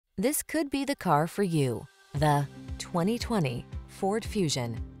This could be the car for you. The 2020 Ford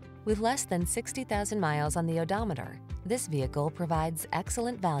Fusion. With less than 60,000 miles on the odometer, this vehicle provides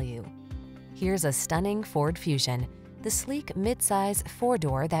excellent value. Here's a stunning Ford Fusion, the sleek midsize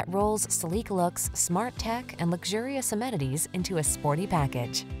four-door that rolls sleek looks, smart tech, and luxurious amenities into a sporty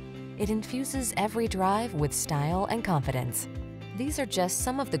package. It infuses every drive with style and confidence. These are just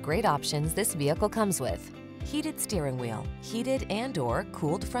some of the great options this vehicle comes with: heated steering wheel, heated and/or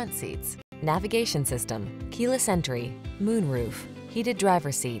cooled front seats, navigation system, keyless entry, moonroof, heated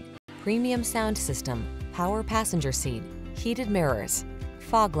driver's seat, premium sound system, power passenger seat, heated mirrors,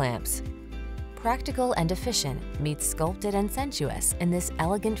 fog lamps. Practical and efficient meets sculpted and sensuous in this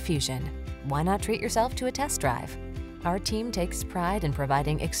elegant Fusion. Why not treat yourself to a test drive? Our team takes pride in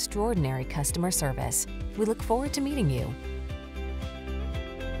providing extraordinary customer service. We look forward to meeting you.